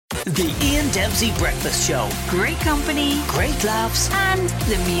The Ian Dempsey Breakfast Show. Great company, Great laughs. and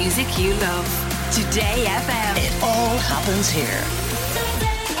the music you love. Today FM. It all happens here.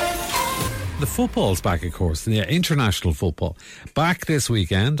 The football's back, of course. Yeah, international football. Back this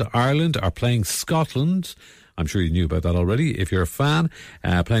weekend. Ireland are playing Scotland. I'm sure you knew about that already. If you're a fan,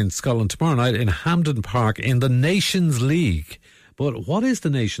 playing Scotland tomorrow night in Hampden Park in the Nations League. But what is the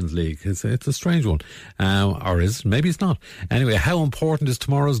Nations League? It's a strange one. Or is it? Maybe it's not. Anyway, how important is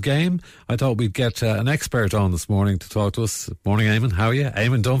tomorrow's game? I thought we'd get an expert on this morning to talk to us. Morning, Eamon. How are you?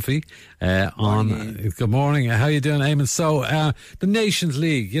 Eamon Dunphy. Good morning. How are you doing, Eamon? So, the Nations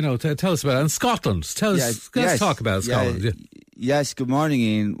League, tell us about it. And Scotland. Let's talk about Scotland. Yes, good morning,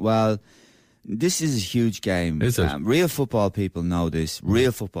 Ian. Well, this is a huge game. Is it? Real football people know this.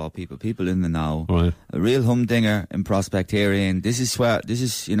 Real football people in the know. Right. A real humdinger in Prospect here, Ian. This is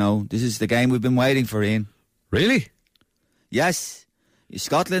the game we've been waiting for, Ian. Really? Yes.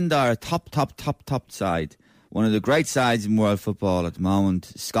 Scotland are a top side. One of the great sides in world football at the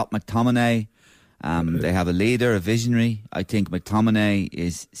moment. Scott McTominay. They have a leader, a visionary. I think McTominay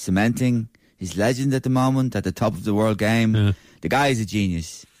is cementing his legend at the moment at the top of the world game. Yeah. The guy is a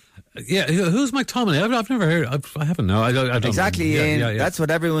genius. Yeah, who's McTominay? I've never heard. I haven't know. I don't exactly, know. Ian. That's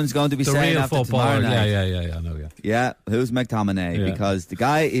what everyone's going to be saying real after footballer. tomorrow night. Yeah, I know. Yeah, who's McTominay? Yeah. Because the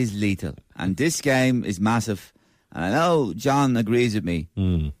guy is lethal, and this game is massive. And I know John agrees with me.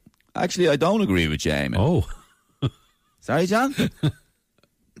 Actually, I don't agree with you, Eamon. Oh, sorry, John.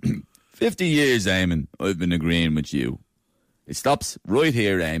 50 years, Eamon. I've been agreeing with you. It stops right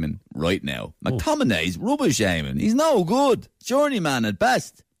here, Eamon. Right now. McTominay's rubbish, Eamon. He's no good. Journeyman at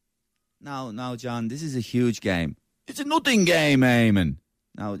best. No, John, this is a huge game. It's a nothing game, Eamon.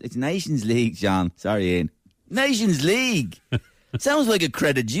 No, it's Nations League, John. Sorry, Ian. Nations League. Sounds like a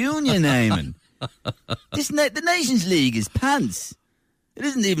credit union, Eamon. The Nations League is pants. It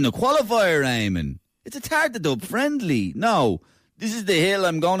isn't even a qualifier, Eamon. It's a tarted up friendly. No, this is the hill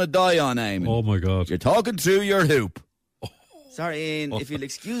I'm going to die on, Eamon. Oh, my God. You're talking through your hoop. Sorry, Ian, if you'll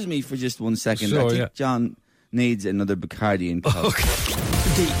excuse me for just 1 second. Sure, I think John needs another Bacardi and Coke. Okay.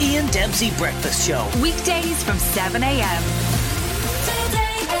 The Ian Dempsey Breakfast Show. Weekdays from 7 a.m.